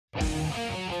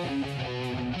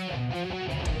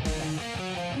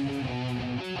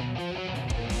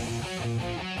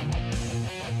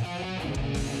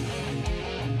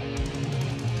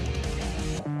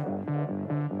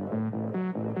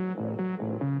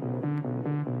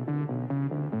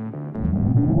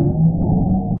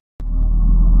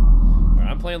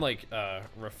Playing like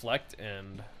Reflect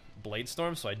and Blade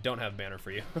Storm, so I don't have banner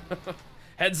for you.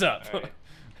 Heads up. Right.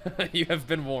 You have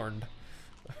been warned.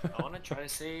 I want to try to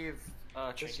save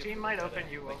this team might open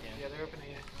you up. Yeah, they're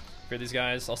opening it. Fear these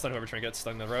guys. I'll stun whoever trinkets.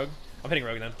 Stun the rogue. I'm hitting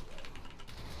rogue then.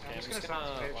 Yeah, I'm just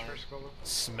gonna stage first goal.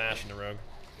 Smashing the rogue.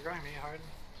 You're going me hard,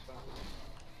 so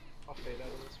I'll fade out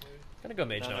of this maybe. Gonna go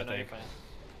mage now, I think. You're fine.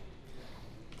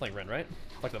 Playing Ren, right?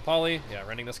 Like the poly. Yeah,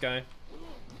 renting this guy.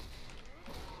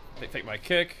 Fake my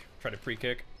kick. Try to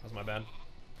pre-kick. That was my bad.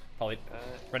 Probably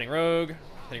running rogue.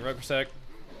 Hitting rogue per sec.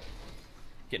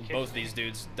 Getting both of these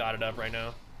dudes dotted up right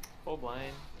now. Full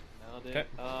blind. Okay.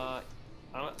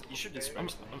 You should just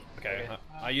okay.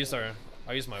 I used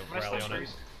my rally on it.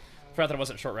 Forgot that it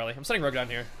wasn't short rally. I'm setting rogue down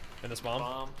here in this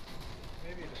bomb.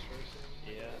 Maybe just first.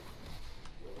 Yeah.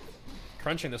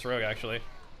 Crunching this rogue actually.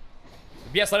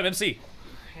 Yes, let him MC.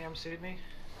 He MC'd me.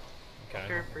 Okay.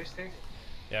 Here, priest here.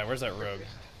 Yeah, where's that rogue?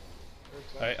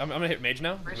 Alright, I'm gonna hit mage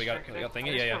now. We got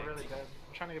thingy. Yeah. Really dead.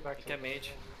 I'm trying to get back to get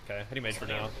mage. Okay, hitting mage for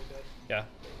now. Yeah.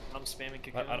 I'm spamming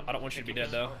kick. I don't want you to be dead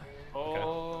though.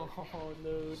 Oh, okay. Oh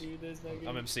no, dude, that's not good.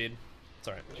 I'm MC'd. It's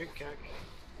alright. Did you kick?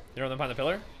 You know them behind the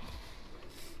pillar?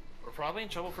 We're probably in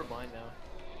trouble for blind now.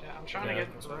 Yeah, I'm trying to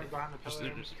get behind the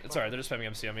pillar. It's alright, they're just spamming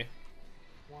MC on me.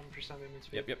 1% movement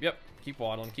speed. Yep. Keep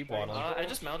waddling, keep waddling. I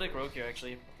just mounted rogue here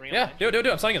actually. Yeah, do it.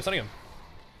 I'm stunning him.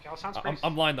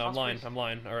 I'm line though. I'm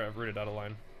line. Or I've rooted out of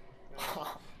line.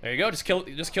 There you go. Just kill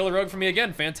the rogue for me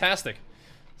again. Fantastic.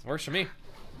 This works for me.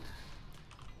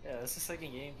 Yeah, that's the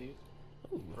second game, dude.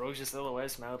 Ooh. Rogue's just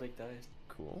LOS, Maldic dies.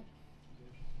 Cool.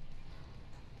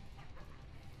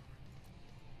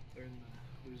 They're in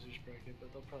the losers bracket,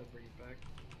 but they'll probably bring it back.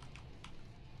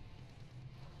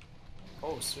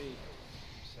 Oh, sweet.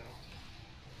 So.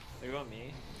 They're going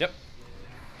me. Yep.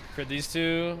 For these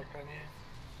two,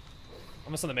 I'm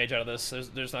gonna send the mage out of this. They're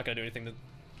just not gonna do anything. That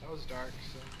was dark.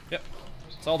 So. Yep.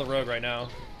 It's all the rogue right now,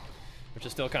 which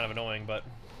is still kind of annoying, but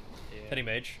hitting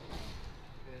mage.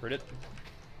 Root it.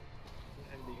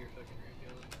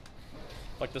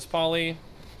 Like this poly.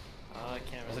 I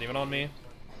can't. Isn't even on me.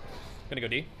 Gonna go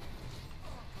D.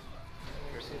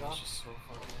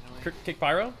 Kick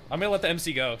pyro. I'm gonna let the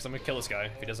MC go because I'm gonna kill this guy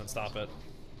if he doesn't stop it.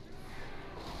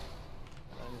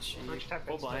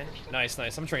 Full blind. Nice. I'm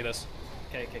gonna trade this.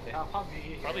 Okay.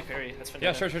 Probably parry. That's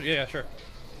yeah, sure. Yeah, sure.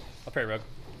 I'll parry rogue.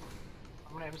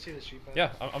 I'm gonna MC the street. Yeah,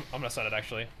 I'm gonna set it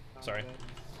actually. Sorry.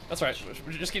 That's right.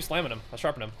 Just keep slamming him. I'll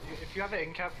sharpen him. If you have an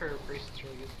in cap for priest, it's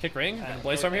really good. Kick ring.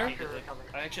 Blaze storm here.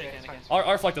 I actually can't.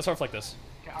 R flank this.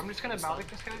 Okay, I'm just gonna Maldic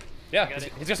this guy. Yeah,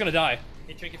 he's just gonna die.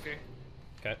 He trinket fear.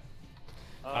 Okay.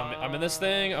 I'm in this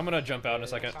thing. I'm gonna jump out in a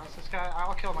second. This guy.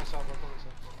 I'll kill myself.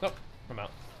 Nope. I'm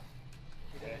out.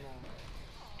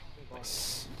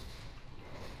 Nice.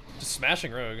 Just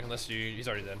smashing rogue unless he's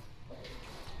already dead.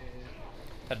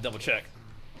 Had to double check.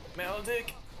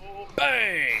 Maldic. Oh.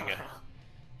 Bang!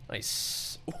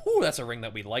 Nice. Ooh, that's a ring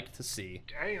that we like to see.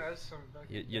 Dang, that's some.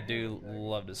 You do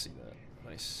love to see that.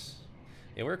 Nice.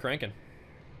 Yeah, we're cranking.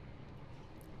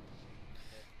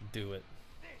 Do it.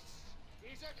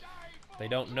 They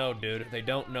don't know, dude. They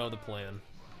don't know the plan.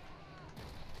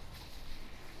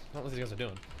 I don't know what these guys are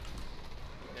doing.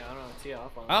 Yeah, I don't know. Tee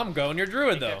off on. I'm going your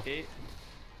druid though.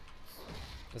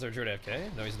 Is there a druid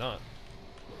AFK? No, he's not.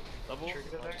 Double.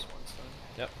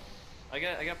 Yep. I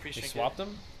got pre. He swapped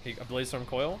him. He Blaze Storm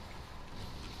coil.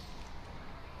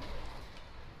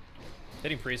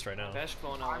 Hitting priest right now. Bash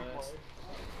clone LS.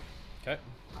 Okay.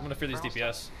 I'm gonna fear these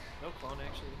DPS. No clone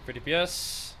actually. Fear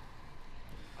DPS.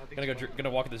 Gonna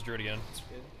walk at this druid again. That's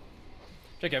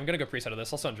good. JK, I'm gonna go priest out of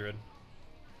this. I'll stun druid.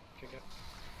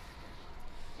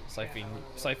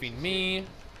 Siphoning me.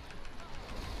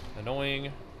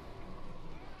 Annoying.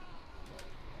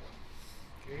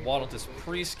 Waddle this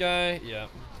priest guy. Yeah.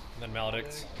 And then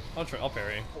maledict. I'll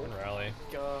parry and rally.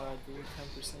 God, dude,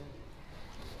 10%.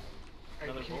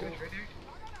 Another goal.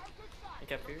 I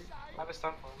got fear. I have a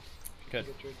stun for him. Good.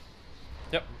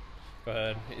 Yep. Go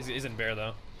ahead. He's in bear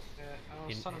though. Yeah,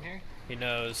 I'll stun him here. He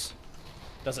knows.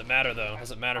 Doesn't matter though.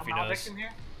 Doesn't matter if he knows.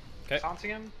 Okay. Taunting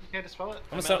him. You can't dispel it.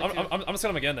 I'm gonna stun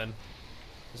him again then.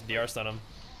 Just DR stun him.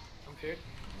 I'm feared.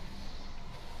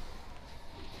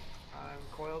 I'm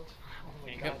coiled. Oh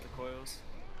my god, the coils.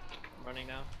 I'm running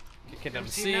now. Get him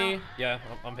to C. Yeah,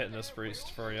 I'm hitting this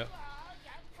priest for you.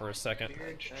 For a second.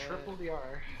 Triple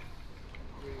DR.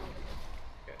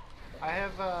 Okay. I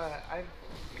have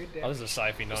good damage. Oh, this is a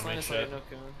Siphon on me, shit. No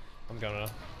I'm gonna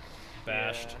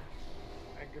bashed.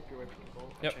 Yeah. I grip you away from the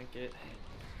goal. Yep. Trinket.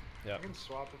 Yep. I can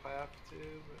swap if I have to,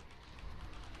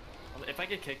 but... If I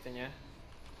get kicked, then yeah.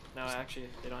 No, actually,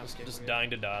 they don't have to kick. Just dying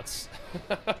to dots.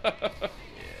 Yeah.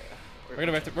 We're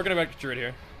gonna back to Druid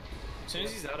here. As soon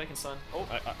as he's out, I can stun. Oh,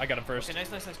 I got him first. okay, nice.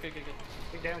 Good.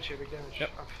 Big damage here, big damage.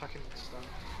 Yep. I'm fucking stunned.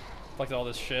 Collected all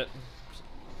this shit.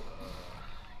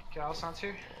 Okay, all sounds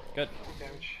here. Good. Big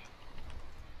damage.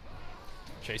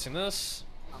 Chasing this.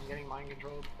 I'm getting mind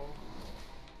controlled. Oh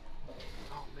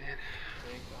man.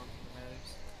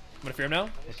 I'm gonna fear him now.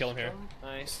 We'll kill him here.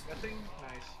 Nice. Nothing?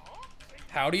 Nice.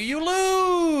 How do you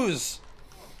lose?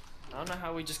 I don't know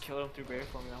how we just killed him through bear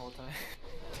forming the whole time.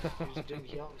 He just didn't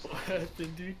heal himself.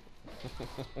 Didn't he?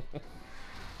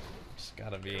 Just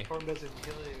gotta be. Form doesn't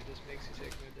heal you, it just makes you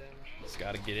take no damage. Just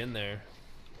gotta get in there.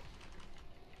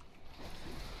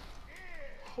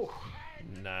 Whew.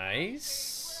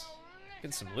 Nice.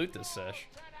 Getting some loot this sesh.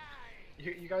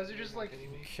 You guys are just like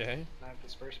hitting me. Okay. I have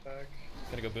disperse back.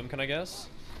 Gonna go boomkin, I guess.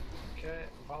 Okay,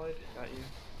 volleyed. Got you.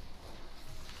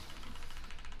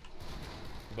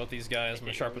 Both these guys. I'm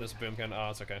gonna sharpen this boomkin.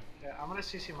 Oh, it's okay. Yeah, I'm gonna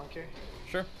CC monk here.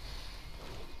 Sure.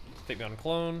 Take me on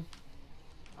clone.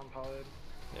 I'm polyed.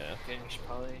 Yeah. Okay, we should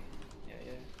probably. Yeah.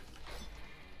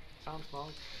 Sounds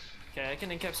monk. Okay, I can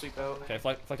incap sweep out. Okay,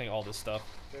 collecting all this stuff.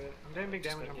 Good. I'm doing big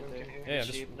damage on Just boomkin get here. Yeah,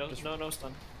 Cheap. just No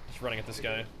stun. Just running at this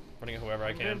guy. Running at whoever I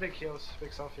I'm doing can. big heals,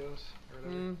 big self heals. Or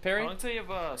whatever. Parry? I want to you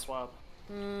have swap.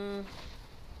 Probably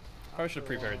should have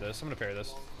prepared this. I'm gonna parry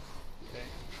this. Okay.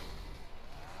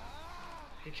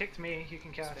 He kicked me, he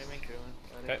can cast. Spamming Cooling.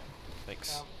 Got Okay. it.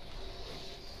 Thanks. Yeah.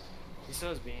 He still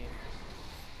has beam.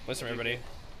 Place from everybody.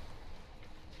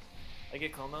 I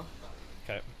get Como.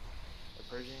 Okay. Or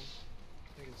purging.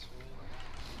 I think it's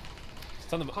fine.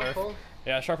 It's on the Close earth. full.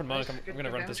 Yeah, sharpen monk. Nice, I'm good- gonna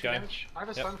good run at this damage, guy. good damage. I have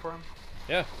a Yep. stun for him.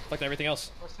 Yeah, collecting everything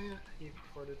else. Last thing he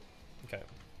afforded. Okay.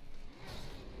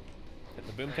 Hit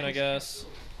the boomkin, I guess.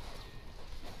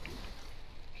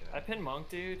 I pinned Monk,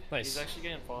 dude. Nice. He's actually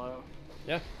getting Fallout.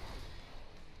 Yeah.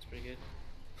 It's pretty good.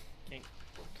 Can't.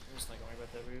 I'm just not going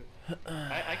about that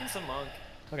route. I can stun Monk.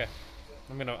 Okay.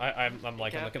 I'm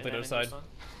like on the Cap, complete and other then side. stun.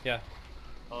 Yeah.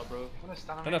 Oh, bro. I'm gonna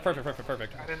stun him. No, perfect.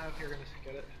 I didn't know if you were gonna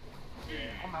get it. Yeah.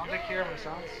 I'm mount deck here, I'm gonna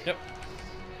sounds. Yep.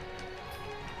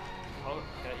 Oh,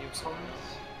 got you. Just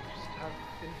have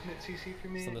infinite CC for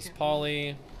me. Send I this can't- poly.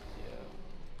 Yeah.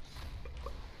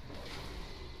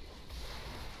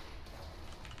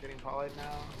 Getting polyed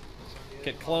now.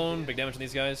 Get clone. Big damage on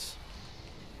these guys.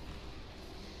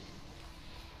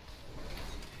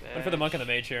 Wait for the monk and the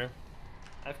mage here.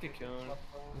 I have Cocoon.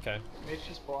 Okay. Mage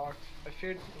just blocked. I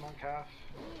feared the monk half.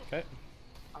 Okay.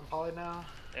 I'm polyed now.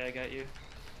 Yeah, I got you.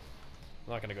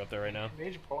 I'm not gonna go up there right now.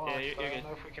 Mage blocked. Yeah, you're but I good. don't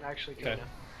know if we can actually kill Okay. him.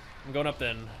 I'm going up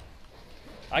then.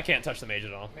 I can't touch the mage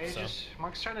at all. Mage So. is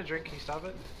monk's trying to drink. Can you stop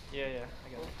it? Yeah,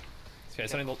 I got it. Okay,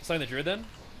 sending the druid then.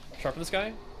 Sharpen this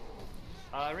guy.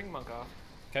 Ring Monk off.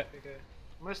 Okay. Okay.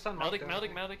 I'm gonna stun monk.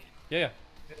 Meldic. Yeah.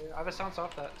 Yeah, I have a sounds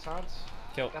off that. Sounds.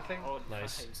 Kill. Nothing. Oh,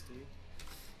 Nice. dude.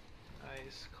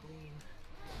 Nice. Clean.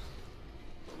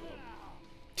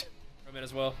 I'm in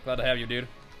as well. Glad to have you, dude.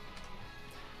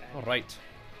 All right.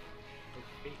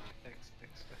 Okay. X.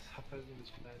 I thought it was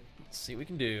bad. Let's see what we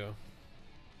can do.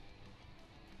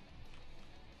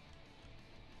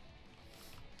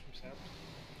 I'm sad.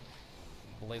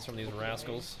 Blaze from these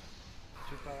rascals.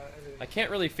 Everything. I can't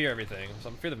really fear everything, so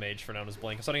I'm fear the mage for now. Just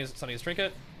blink. Stunning his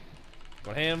trinket.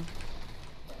 Going ham.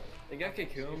 They got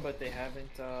Cocoon, but they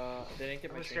haven't. They didn't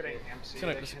get I'm my just getting trinket. MC. It's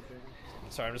gonna- I just- can't do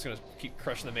it. Sorry, I'm just gonna keep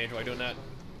crushing the mage while doing that.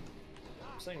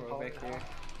 I'm staying rogue back here.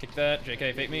 Kick that.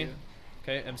 JK, fate me.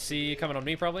 Okay, MC coming on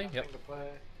me probably. Yep. Nothing to play.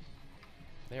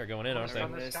 They are going in, aren't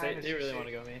Run they? this guy They to really CC. want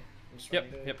to go me. I'm just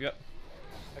Yep. running. Yep.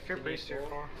 I fear Give me priest here.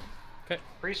 four. Okay.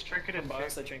 Priest trinket and Boss,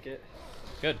 I fear. trinket.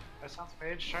 Good. That sounds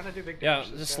mage. Trying to do big Yeah, damage.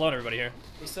 to this just guy. slowing everybody here.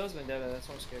 He still has Vendetta. That's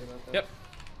what I'm scared about. Though. Yep.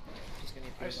 Just gonna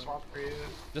need I three of them. swap for you.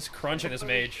 Just crunching this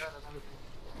mage.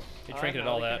 He trinketed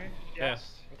all that. Yeah.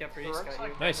 Yes. I got The priest. rogue's Got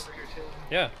like you. Nice. over here too.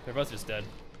 Yeah, they're both just dead.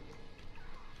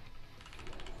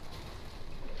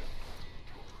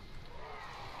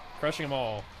 Crushing them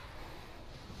all.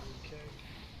 Okay.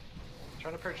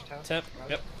 Trying to purge town. Temp. Got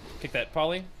Yep. it. Kick that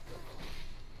poly.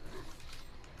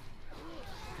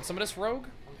 Some of this rogue.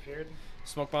 I'm feared.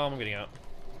 Smoke bomb. I'm getting out.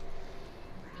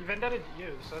 He vendetted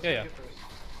you, so that's Yeah, good for us.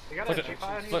 They got Flicked a G5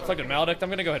 on you, flicked okay. maledict. I'm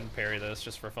gonna go ahead and parry this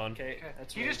just for fun. Okay, Okay.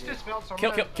 that's He really just good. dispelled, so I'm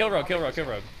Kill gonna-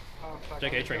 rogue. Oh, fuck,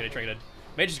 JK, I'm gonna trinketed.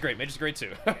 Mage is great. Mage is great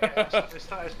too. Okay, I still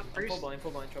Full priest. blind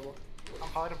trouble. I'm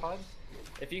pod.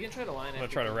 If you can try to line I'm gonna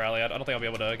try to rally. I don't think I'll be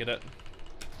able to get it.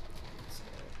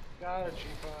 Got a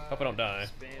G5. Hope I don't die.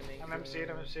 Spamming. I'm MC'd,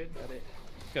 I'm MC'd. Got it.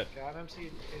 Good. Okay, I'm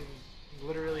MC'd in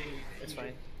literally. It's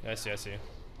fine. Yeah, I see, I see.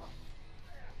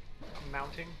 I'm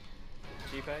mounting.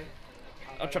 G-Pay.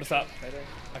 I'm trying to stop. Right there.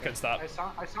 I couldn't stop. I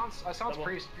sounds Double.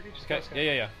 priest. Maybe just Okay, go yeah,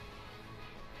 yeah, yeah.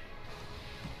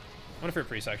 I'm gonna fear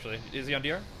priest actually. Is he on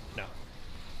DR? No.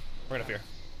 We're gonna fear.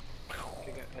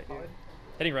 Okay, get Right followed. here.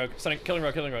 Hitting rogue. Killing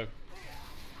rogue, killing rogue.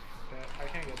 Okay, I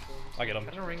can't get to him. I'll get him.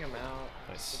 I'm gonna ring him out.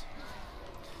 Nice.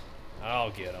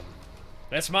 I'll get him.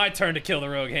 That's my turn to kill the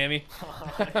rogue, Hammy. Yeah.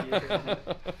 I'm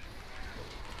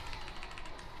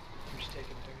just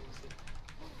taking turns.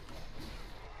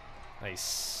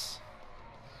 Nice.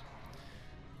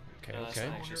 Okay, No, that's okay.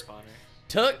 not actually spawner.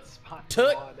 Tuck, Spot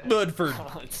Tuck wad. Budford.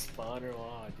 Oh, it's spawner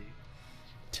wall, dude.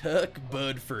 Tuck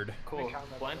Budford. Cool. count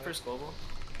that Blind play. first global.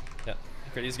 Yeah.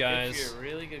 For these Good guys. fear,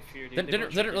 really good fear, dude.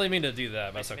 Didn't really mean to do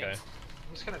that, but Nice that's okay. things.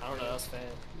 I'm just gonna. I don't know, that's fan.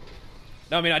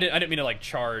 No, I mean I didn't mean to like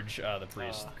charge the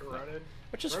priest, Corroded.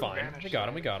 which is Rogue fine. vanished, We got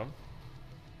him. so- We got him.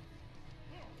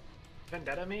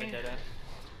 Vendetta me. Vendetta.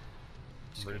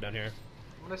 Rooted down here.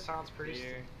 I'm gonna silence priest.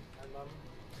 Here. And,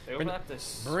 They overlap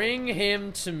this. Bring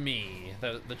him to me.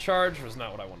 The charge was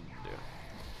not what I wanted to do.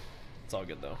 It's all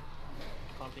good though.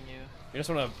 Pumping you. You just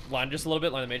want to line just a little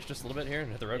bit, line the mage just a little bit here,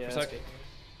 and hit the rogue Yeah, for a that's sec. good.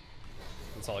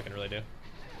 That's all I can really do.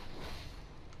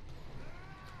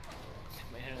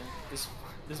 Man,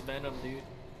 this Venom, dude.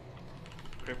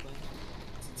 Crippling.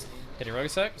 It's insane. Hitting rogue a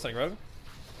sec. Setting rogue.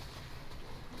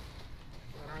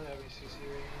 I don't really have any CC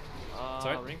right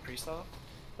Sorry? Ring priest off.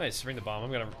 Nice. Ring the bomb.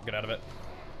 I'm gonna get out of it.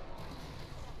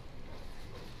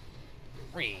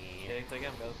 Ring. Okay, I think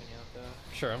I'm enveloping you out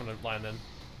though. Sure, I'm gonna line then.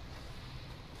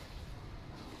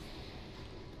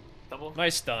 Double.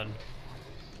 Nice stun. now.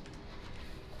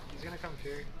 He's gonna come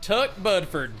here. Tuck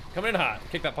Budford. Coming in hot.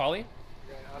 Kick that poly.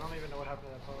 Okay, I don't even know what happened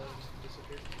to that fellow. It just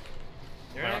disappeared.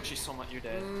 You're Wow. actually so much. You're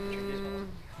dead.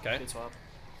 Okay. Good swap.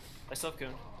 I still have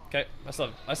Goon. Okay. I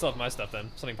still have my stuff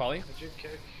then. Something poly. A juke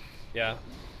kick. Yeah.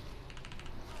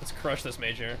 Let's crush this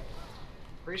mage here.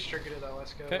 Priest triggered it though.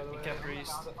 Let's go. Okay. By the way. Kept I'm gonna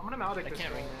priest. mount it- I'm gonna Maldic I this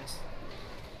can't guy. ring this.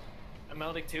 I'm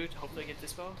Melodic too. Hopefully I get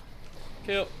this spell.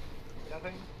 Kill.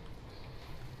 Nothing.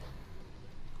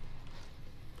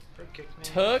 Bird kicked me.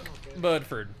 Tuck Okay.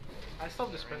 Budford. I still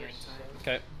have disperse. Ring So. time.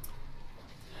 Okay.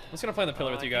 I'm just gonna play on the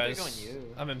pillar with I you think guys. they're going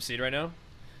you. I'm MC'd right now.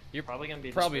 You're Probably gonna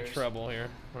be probably dispersed. trouble here.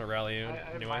 I'm gonna rally you I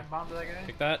anyway. mind bombed that guy.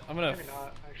 Kick that. I'm gonna. Maybe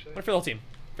not actually. I'm gonna fill the team.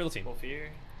 Fill the team. Full fear.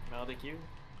 Melodic you.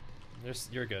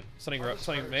 You're good. Stunning, I'll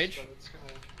stunning disperse, mage. but it's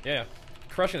gonna- Yeah, yeah.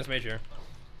 Crushing this mage here.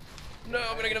 No,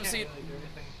 I'm gonna I get him can't seed. really do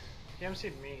anything. He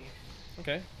MC'd me.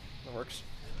 Okay, that works.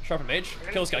 Sharpen mage. I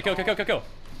gotta Kill this guy. kill Kill.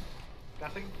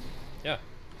 Nothing. Yeah.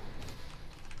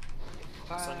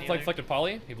 Time. Flag Deflected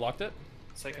poly. He blocked it.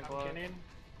 Second I'm block. getting. I'm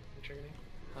triggering.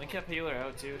 I think kept healer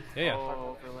out too. Yeah, yeah.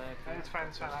 Oh, overlap. It's fine.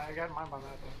 It's fine. I got mind bomb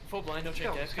that though. Full blind. Don't check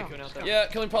Kill, that. kill, Kick out just that. kill. Yeah,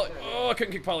 killing poly. Oh, I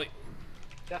couldn't kick poly.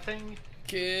 Nothing.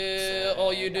 Kill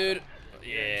all you, dude.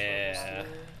 Yeah.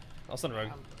 I'll stun rogue.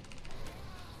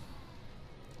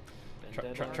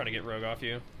 Trying to get rogue off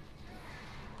you.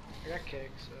 I got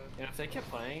kicked. So. And if they kept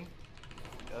playing,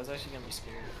 I was actually gonna be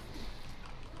scared.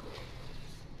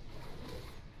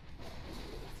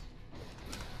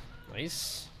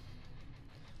 Nice.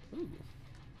 Ooh.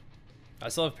 I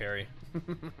still have parry.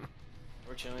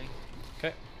 We're chilling.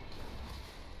 Okay.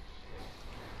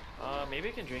 Maybe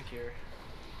I can drink here.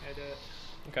 I did.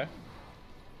 Okay.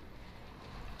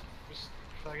 Just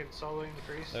fucking soloing the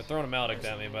priest. They're throwing a maledict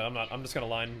at me, but I'm not. I'm just gonna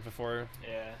line before.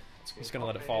 Yeah, that's good. Just gonna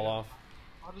let it fall off.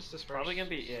 I'll just disperse. Probably gonna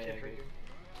be Just yeah. get Yeah, good. triggered.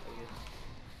 Really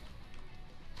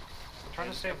I'm trying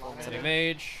to stay Full alive. Setting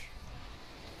mage.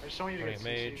 I just don't want you to get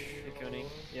Setting mage. good. CC'd. Cooning.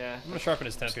 Yeah. I'm gonna sharpen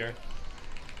his temp here.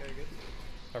 Okay, good.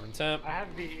 Sharpen temp. I have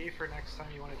VE for next time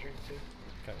you want to drink too.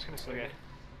 Okay. I'm just gonna save Okay. it.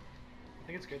 I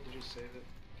think it's good to just save it.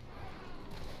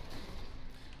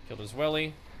 Killed his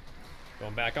welly.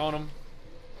 Going back on him.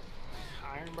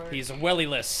 Iron bar. He's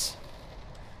wellyless.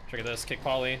 Trigger this. Kick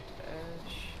poly. Edge.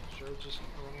 Sure, just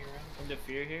running around. Into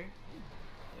fear here.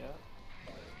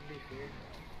 Yeah. Be feared.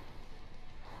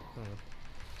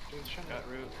 Dude's trying to. Got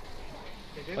root.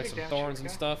 They did Like big some damage thorns to and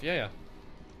this guy. stuff. Yeah, yeah.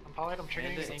 I'm polyed, I'm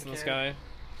triggering. Bandit It's in This Okay. guy.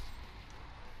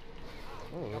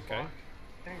 Oh, no okay. block.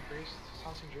 Hitting priest.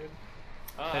 Sounds some druid.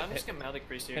 Hit- I'm just gonna Melodic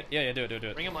priest here. Yeah, do it.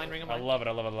 Ring him line. I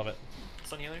love it.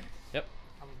 Sun healer. Yep.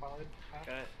 I'm polyed.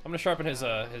 Got it. I'm gonna sharpen his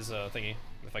thingy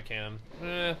if I can. Not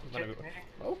a good- Kick me.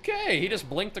 Okay, he just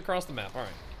blinked across the map. All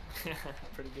right.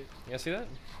 Pretty good. You guys see that?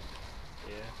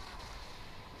 Yeah.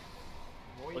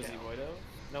 Void Was he out. Voido?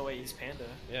 No wait, he's Panda.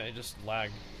 Yeah, he just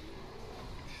lagged.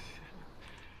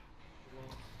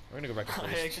 We're gonna go back to I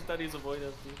priest. actually thought he was a Voido,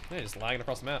 dude. Yeah, he's lagging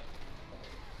across the map.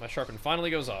 My sharpen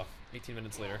finally goes off. 18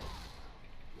 minutes later.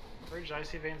 Bridge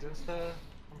Icy Veins insta.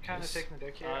 I'm kind of taking the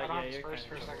dick here. I don't have first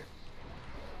for a second.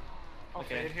 I'll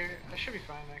fade here. I should be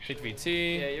fine actually. Take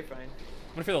VT. Yeah, you're fine.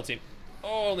 I'm gonna feel the team.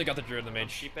 Oh, only got the druid and the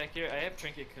mage. Sheep back here. I have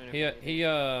Trinket Kun. He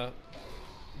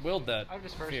willed that. I have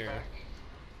dispersed fear. back.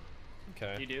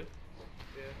 Okay. You do?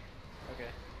 Yeah. Okay.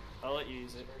 I'll let you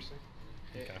use it.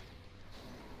 Okay.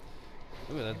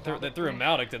 Ooh, they threw a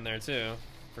Maldic in there too,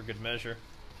 for good measure.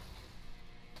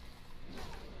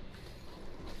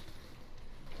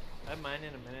 I have mine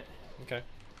in a minute. Okay.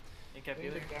 I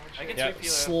can yeah,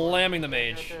 slamming the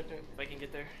mage. If I can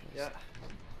get there. Yeah.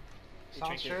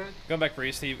 Sounds sure. Going back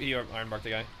priest, he ironbarked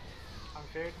the guy. I'm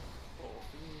feared.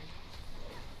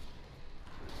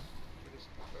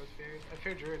 I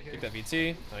fear druid here. Take that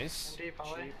VT. Nice. MD,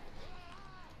 poly.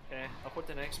 Okay, I'll put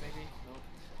the next maybe. No.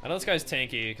 I know this guy's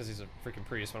tanky because he's a freaking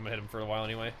priest, but I'm gonna hit him for a while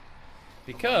anyway.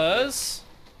 Because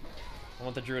I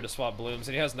want the druid to swap blooms,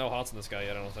 and he has no hots on this guy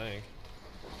yet, I don't think.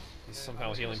 He's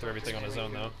somehow healing through everything on his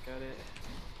own though. Got it.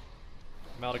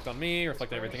 Maldic on me,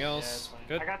 reflecting everything else. Yeah,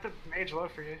 good. I got the mage low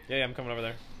for you. Yeah, I'm coming over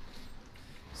there.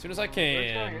 As soon as I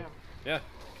can. Yeah.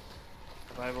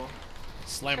 Survival.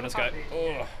 Slamming this guy.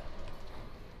 Oh.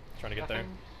 Trying to get there.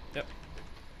 Yep.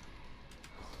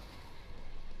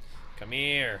 Come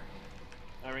here.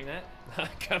 I ring that?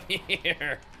 Come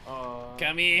here.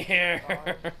 Come here.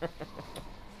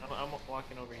 I'm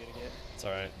walking over here to get. It's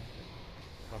alright.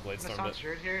 My blade stormed it.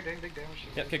 Here, doing big damage.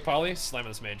 Yep, kick poly,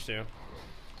 slamming this mage too.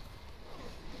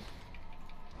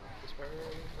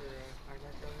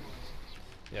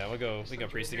 Yeah, we go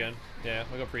priest again. Yeah,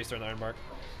 we'll go priest during the ironbark.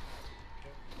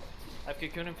 I have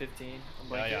Cocoon in 15.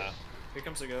 I'm yeah. Here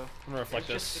comes the go. I'm gonna reflect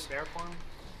this.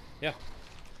 Yeah.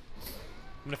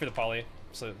 I'm gonna feed the poly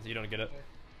so you don't get it.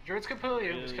 Druid's can pull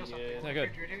you. Just kill something. Yeah,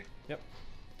 good. Yep.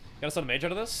 Gotta send a mage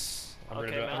out of this. I'm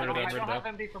ready to I don't have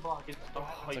MD for block. It's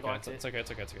okay, it's okay,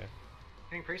 it's okay, it's okay.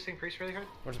 Hitting priest really hard.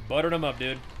 We're just buttering him up,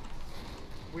 dude.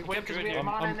 We win because we have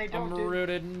mana and they don't, I'm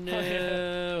rooted.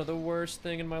 No, the worst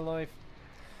thing in my life.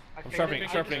 I'm sharpening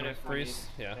priest.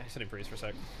 Yeah, he's hitting priest for a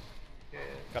sec. Yeah.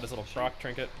 Got his little proc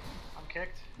trinket. I'm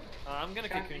kicked. I'm gonna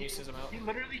Cocoon you as I'm out. He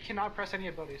literally cannot press any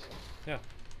abilities. Yeah.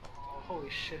 Oh, holy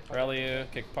shit. Rally you,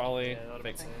 kick poly. Yeah,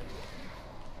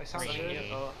 I sound good.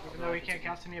 Even though he can't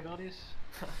cast any abilities.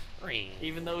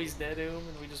 Even though he's dead and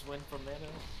we just win from mana.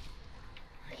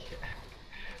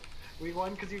 We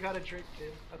won because you got a drink,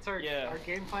 dude. That's our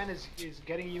game plan is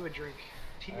getting you a drink.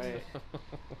 Right.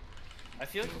 I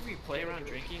feel like if we play around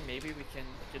drinking, maybe we can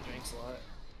get drinks a lot.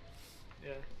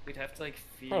 Yeah. We'd have to like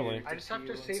feed. Probably. I just have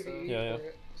to save VE. Yeah.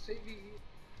 Save VE.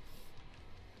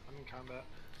 I'm in combat.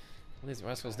 What are these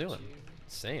rascals doing?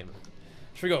 Same.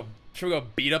 Should we go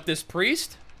beat up this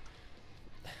priest?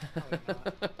 Probably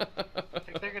not. I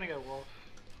think they're gonna go wolf.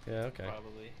 Yeah, okay.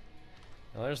 Probably.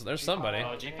 Well, there's somebody.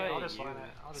 I'll just line it.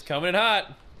 It's coming in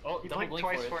hot. Oh, double blink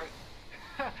twice for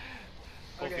it.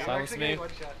 Okay, silence me.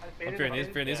 I'm fearing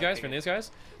these guys. Fearing these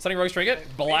guys. Sending rogue's trinket.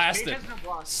 Blast it.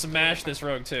 Smash this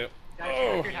rogue too.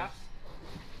 Oh.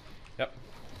 Yep.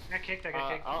 I got kicked.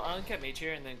 I'll uncap mage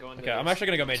here and then go into. Okay, I'm actually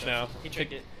gonna go mage now.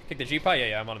 Kick the G-Pie?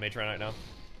 Yeah, I'm on a mage right now.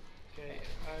 Okay.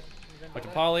 Like the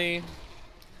poly.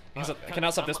 I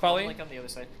cannot stop this poly. I'm like on the other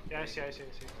side. Yeah, I see.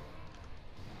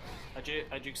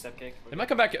 I juke step kick. They might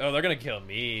come back. Oh, they're gonna kill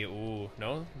me. Ooh,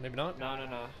 no, maybe not. No.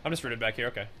 I'm just rooted back here.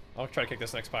 Okay, I'll try to kick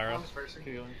this next pyro. Sure.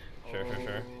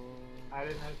 I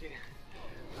didn't have to.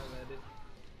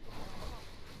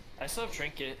 I still have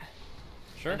trinket.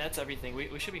 Sure. And that's everything.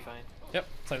 We should be fine. Yep.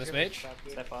 Play this mage.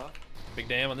 Step off. Big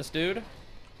damn on this dude.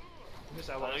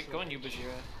 Go on you,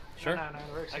 Bajheera. Sure. No,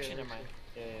 Actually, never mind.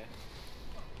 Yeah.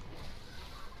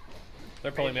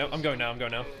 They're pulling me up. I'm going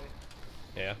now.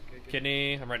 Yeah.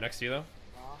 Kidney, I'm right next to you though.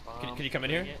 Can you come in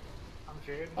here? I'm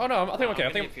feared. Oh no, I think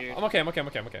I'm okay. I'm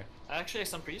okay. Actually,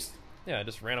 some priest. Yeah, I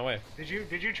just ran away. Did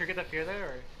you trigger that fear there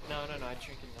or? No, I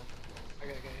trinket now.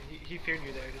 Okay. He feared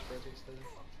you there, just broke it.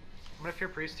 I'm gonna fear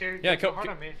priest here. Yeah, go hard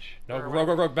on mage. No,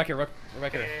 rogue, back here, rogue,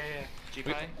 back here. Yeah.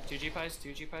 G-Pie, two G-Pies.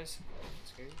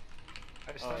 Scary.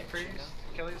 I just stun priest,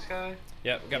 kill this guy.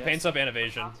 Yeah, got paints up and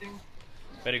evasion.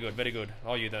 Very good.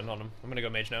 All you then on him. I'm gonna go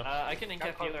mage now. I can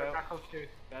incap healer out.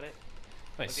 Got it.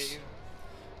 Nice.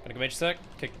 Gonna go mage sec.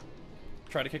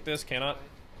 Try to kick this. Cannot.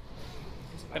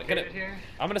 Get it.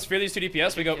 I'm gonna spear these two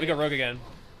DPS. We go rogue again.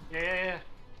 Yeah.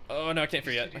 Oh no, I can't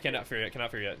fear yet. I cannot fear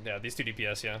yet. Yeah, these two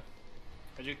DPS. Yeah.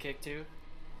 I juke kick too.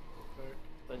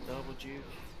 The double juke.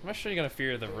 I'm not sure you're gonna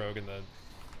fear the rogue and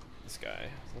this guy.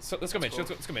 Let's go mage. Cool.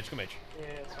 Let's go mage. Yeah,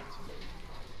 it's fine.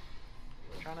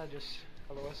 I'm trying to just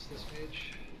LOS this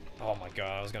mage. Oh my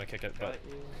god, I was gonna kick it, but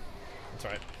that's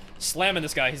alright. Slamming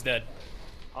this guy, he's dead.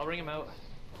 I'll ring him out.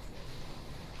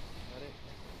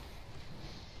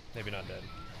 Maybe not dead.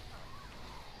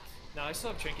 No, I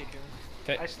still have Trinket Goon.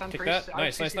 Okay, I stunned kick priest. that. I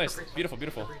Nice, CC nice, for nice. priest. Beautiful,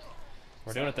 beautiful.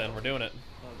 We're doing it then. We're doing it.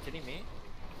 No, kidding me?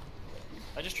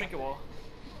 I just Trinket Wall.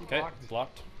 Okay,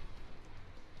 blocked.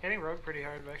 Hitting rogue pretty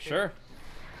hard back here. Sure.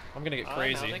 I'm gonna get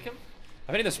crazy. Him?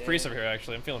 I'm hitting this priest over here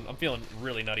actually. I'm feeling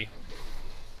really nutty.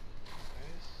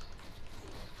 Nice.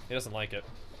 He doesn't like it.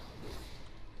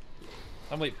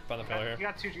 I'm late by the pillar here. You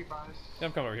got 2 G-Pies. Yeah,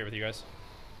 I'm coming over here with you guys.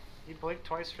 He blinked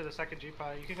twice for the second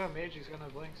G-Pie. You can go mage, he's gonna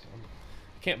blink.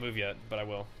 Can't move yet, but I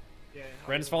will. Yeah.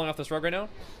 Ren's falling off this rogue right now.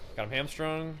 Got him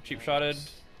hamstrung, cheap shotted.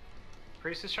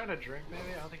 Priest is trying to drink maybe?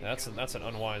 I don't think That's an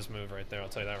unwise move right there, I'll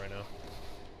tell you that right now.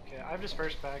 Okay, I have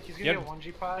dispersed back. He's gonna get 1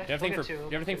 G-Pie. Do you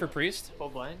have anything for priest? Full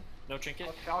blind? No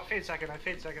Trinket? I'll fade second, I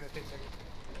fade second.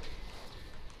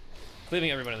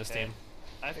 Cleaving everyone in this team.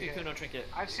 I have Cocoon, no Trinket.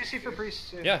 I have CC for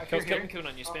priest. Yeah, I kill fear Spamming Coon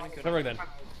on you, spamming Coon Kill on rogue you. then.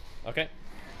 Okay.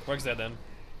 Rogue's dead then.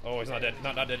 Oh, he's not dead.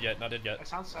 Not dead yet. Not dead yet. I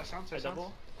sounds. I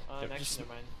double? Yep, Next, just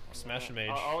never mind. smash and mage.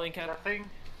 I'll incap. That thing.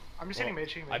 I'm just hitting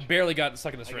mage. I barely got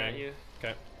stuck in this I ring. got you.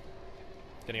 Okay.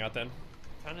 Getting out then.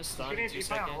 Trying to stun, getting 2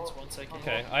 G-Pie on seconds, hold. 1 second.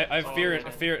 Okay, I fear it.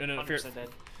 I fear it. No, 100% dead.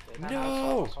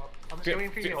 No! I'm just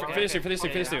waiting for you. For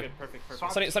these two. Good, perfect.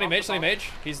 Sunny mage.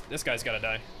 This guy's gotta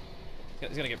die.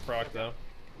 He's gonna get procced though.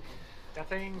 That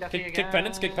thing Kick again.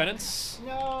 penance.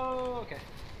 No. Okay.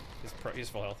 He's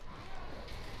full health.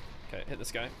 Okay, hit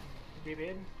this guy.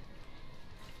 DB'd.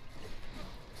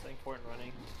 Staying forward and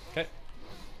running. Okay.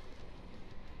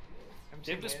 Do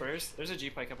you have disperse? There's a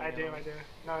G-Pike coming I in. do.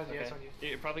 No, Okay. yes on you.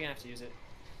 You're probably gonna have to use it.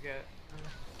 Yeah.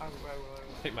 I will.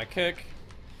 Take my kick.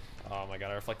 Oh my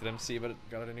god, I reflected MC, but it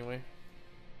got it anyway.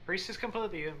 Priest is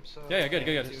completely him, so. Yeah, good.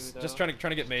 too, Just trying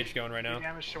to get mage going right now.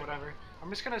 Damage to whatever. I'm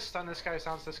just gonna stun this guy,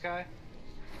 silence this guy.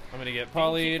 I'm gonna get Keep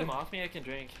polyed. them off me, I can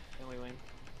drink. And we win.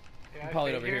 Yeah, I'm I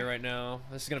polyed fade over here right now.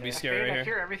 This is gonna be I scary fade, right I here.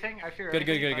 fear everything.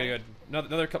 Good.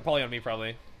 Another poly on me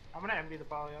probably. I'm gonna envy the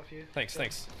poly off you. Thanks.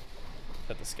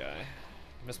 Hit this guy.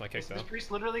 Missed my kick though. This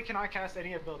priest literally cannot cast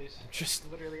any abilities. Just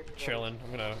literally any abilities. chilling.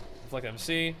 I'm gonna reflect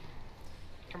MC.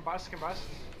 Combust.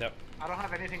 Yep. I don't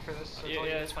have anything for this. So Yeah,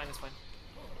 it's fine, it's fine.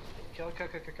 Kill.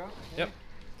 Yep.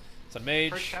 It's a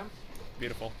mage. First attempt.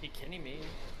 Beautiful. He kidding me?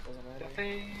 Doesn't matter.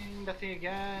 That thing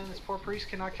again. This poor priest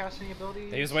cannot cast any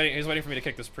abilities. He was waiting for me to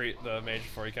kick the mage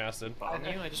before he casted. On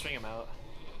you, I just ring him out.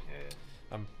 Yeah.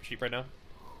 I'm cheap right now.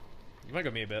 You might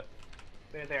go me a bit.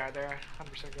 They are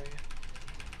 100% going.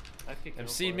 I've kicked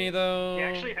MC'd me though. He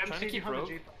actually trying to MC'd keep you on the rogue.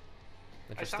 G.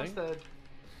 I Interesting. sounds the.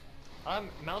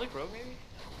 Maldic Rogue maybe?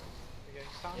 Okay,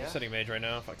 sounds. I'm setting mage right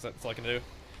now. Fuck, that's all I can do.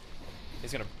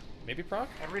 He's gonna maybe proc.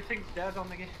 Everything's dead on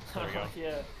the game. There we go.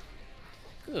 Yeah.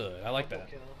 Good. I like that.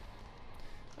 Double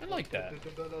I like that.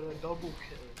 kill. Double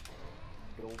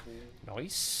kill.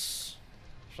 Nice.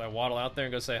 Should I waddle out there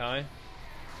and go say hi? I'm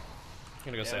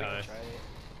gonna go say we hi. can try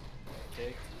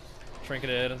it. Kicked.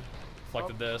 Trinketed.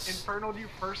 Reflected this. Infernal you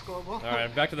first global.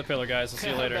 Alright, back to the pillar, guys. I'll see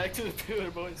you later. Back to the pillar,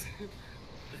 boys.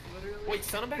 Literally. Wait,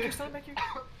 stun him back here, stun him back here.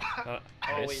 Oh, Oh,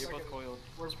 wait, nice. you're both coiled.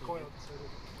 We're coiled. So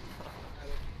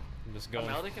I'm just I'm going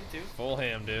Maldic him too. full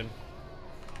ham, dude.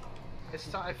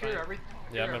 I fear everything.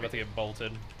 Yeah, I'm about to get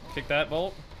bolted. Kick that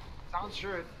bolt. Sounds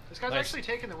sure. This guy's Nice. actually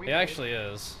taking the wheel. He actually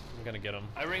is. I'm gonna get him.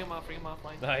 I ring him off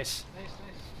line. Nice. Nice.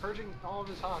 Purging all of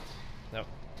his hots. Yep.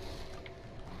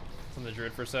 From the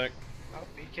druid for a sec. Oh,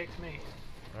 he kicked me.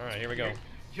 Alright, here we go.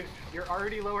 You're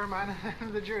already lower mana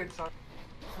than the druid, so.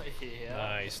 Yeah.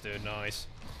 Nice, dude. Nice.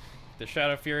 The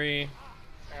Shadow Fury.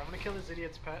 Alright, I'm gonna kill this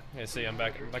idiot's pet. Okay, see, I'm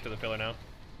back to the pillar now.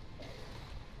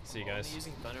 See you I'm guys.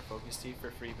 using Thunder Focus Tea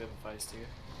for free Vivifies too.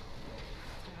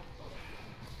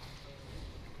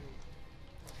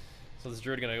 So this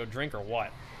druid gonna go drink or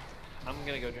what? I'm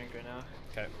gonna go drink right now.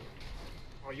 Okay.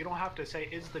 Well, you don't have to say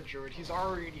is the druid. He's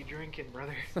already drinking,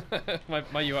 brother.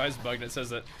 my UI's bugged. It says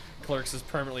that Clerks is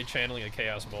permanently channeling a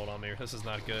Chaos Bolt on me. This is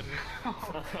not good.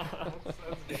 That's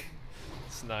good.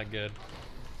 It's not good.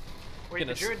 Wait, Getting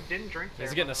the a- druid didn't drink there.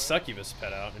 He's getting by a the way. succubus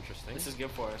pet out. Interesting. This is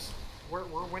good for us. We're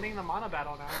winning the mana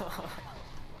battle now.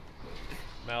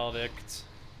 Maledict.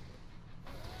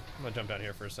 I'm gonna jump down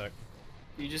here for a sec.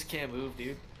 You just can't move,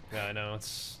 dude. Yeah, I know.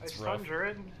 It's I rough. stunned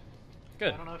druid.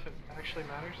 Good. I don't know if it actually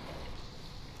matters.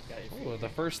 Got you. Ooh, the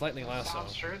first lightning lasso.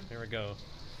 Sounds true. Here we go.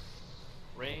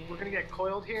 Ring. We're gonna get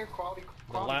coiled here. Quality.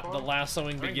 The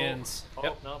lassoing Ring begins. bolt. Oh,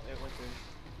 Yep. nope, it went through.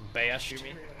 Bashed. Shoot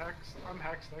me. I'm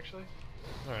hexed actually.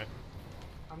 Alright.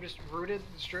 I'm just rooted.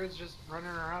 The druid's just running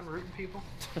around rooting people.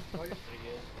 Pretty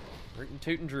good. Rootin'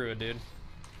 tootin' druid, dude.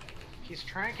 He's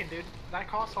tranking, dude. That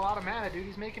costs a lot of mana, dude.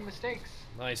 He's making mistakes.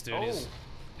 Nice, dude. Oh, He's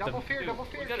double the- fear, Dude, double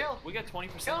fear, kill. we got 20%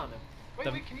 Kill. on him. Wait,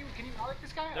 the- can you like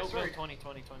this guy? No, I swear. 20. Oh,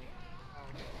 okay.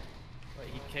 But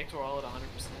he kicked, we're all at 100%.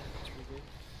 That's pretty good.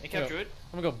 Incap Druid.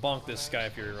 I'm gonna go bonk this Sky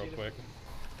Fury real quick.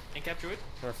 Incap Druid.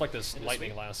 Or reflect this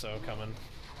lightning lasso coming.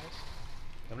 Nice.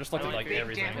 I'm just looking like big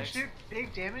everything. Damage, dude.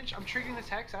 Big damage. I'm triggering this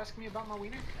hex. Ask me about my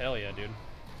wiener. Hell yeah, dude.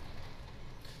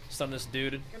 Stun this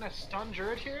dude. Gonna stun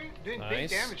Druid here. Doing big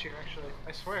Nice. damage here, actually.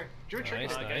 I swear. Druid triggered.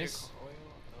 Nice, nice.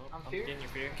 I'm getting your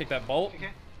fear. Kick that bolt. Okay.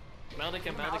 Maldic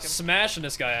him, Maldic him. Smashing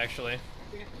this guy, actually.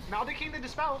 Maldicking the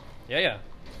dispel. Yeah, yeah.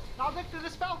 Maldic the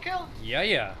dispel kill. Yeah,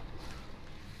 yeah.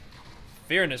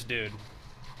 Fearing this dude.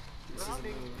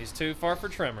 Surrounding. He's too far for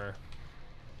Tremor.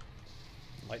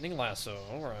 Lightning lasso.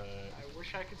 Alright. I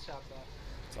wish I could stop that.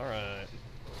 It's alright.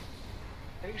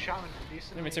 I think Shaman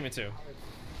decent. Me too.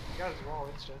 He got his wall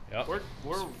instant. Yep. We're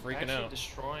freaking actually out.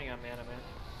 destroying on mana, man.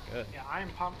 Good. Yeah, I'm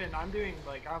pumping. I'm doing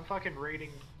like I'm fucking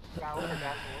raiding battle for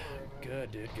battle.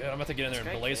 Good, dude. Good. I'm about to get in there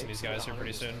and blazing these guys here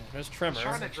pretty soon. There's Trying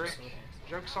Tremor. to drink.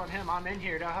 Jokes on him. I'm in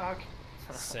here, dog.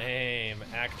 Same,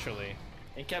 actually.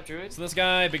 Incap Druid. So this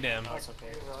guy, big damn. Oh, it's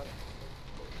okay.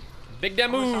 Big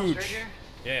damage.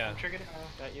 Yeah. Triggered.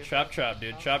 Got you. Chop, chop,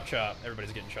 dude. Chop, chop.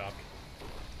 Everybody's getting chopped.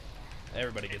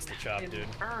 Everybody gets the chop, dude.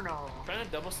 Inferno. Trying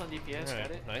to double stun DPS. Alright,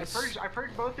 Got it. nice. I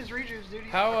purged both his rejuves, dude.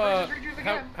 How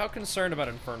concerned about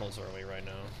Infernals are we right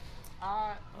now?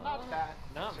 Not that.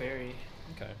 Not very.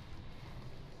 Okay.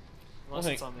 Unless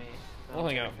it's on me. We'll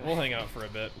hang out. We'll hang out for a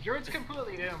bit. Druid's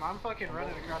completely doomed. I'm fucking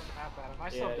running across the map at him. I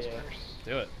still have disperse.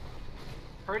 Do it.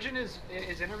 Purging is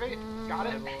innervate. Got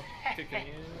it.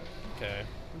 Okay.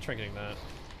 I'm trinketing that.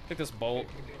 Take this bolt.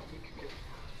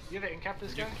 You have to incap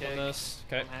this guy? On this.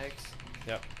 Okay. Hex.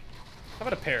 Yep. How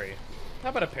about a parry? How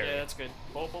about a parry? Yeah, that's good.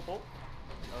 Bolt, bolt, bolt.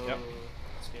 Oh, Yep.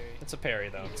 scary. It's a parry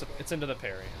though. It's into the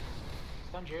parry.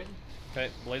 Stun Druid. Okay.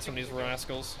 Blaze from these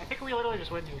rascals. I think we literally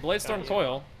just win here. Blade Storm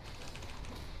Coil.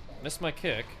 Missed my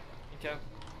kick. Incap.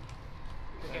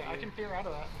 Okay, I can fear out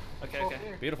of that. Okay, Full okay.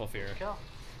 fear. Beautiful fear. Kill.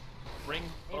 Ring.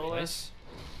 Nice.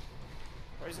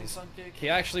 Rising Sun kick. He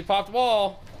actually popped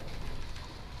wall.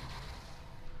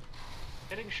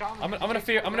 Hitting Shaman. I'm gonna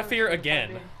fear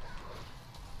again.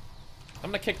 I'm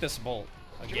gonna kick this bolt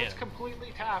again. Druid's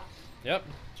completely tapped. Yep.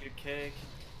 Juke kick.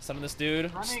 Summon this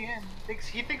dude. Running in.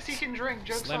 He thinks he can drink.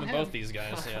 Jokes Slamming on him. both these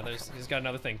guys. Yeah, he's got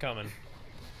another thing coming.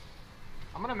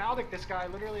 I'm gonna Maldic this guy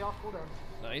literally off cooldown.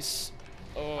 Nice.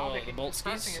 Oh, the bolt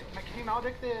skis. Can you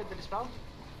Maldic the dispel?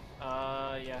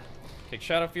 Yeah. Kick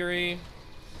Shadow Fury.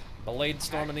 Blade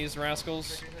Storming these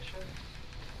rascals. Trigger this shit.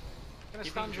 Gonna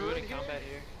Keeping stun Druid Druid in here. combat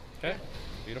here. Okay.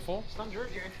 Beautiful. Stun Druid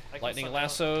here. I can Lightning stun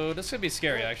lasso. This could be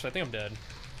scary actually. I think I'm dead. out.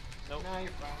 Nope. Nah, you're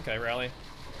fine. Okay, rally.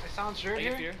 I silence Druid I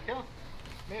get here. fear. Kill.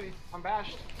 Maybe. I'm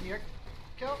bashed. Can you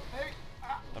kill? Maybe.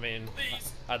 Ah. I mean,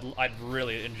 Please. I'd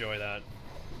really enjoy that.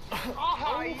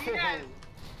 Oh, yes!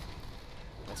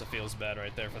 That's a feels bad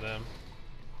right there for them.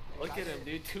 Look at him,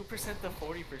 dude. 2% to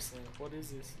 40%. What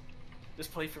is this?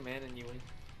 Just play for mana and you win.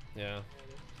 Yeah.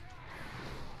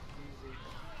 Easy.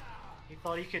 He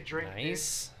thought he could drink.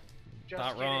 Nice. Dude. Just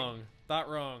Not kidding. wrong. Not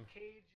wrong. Cage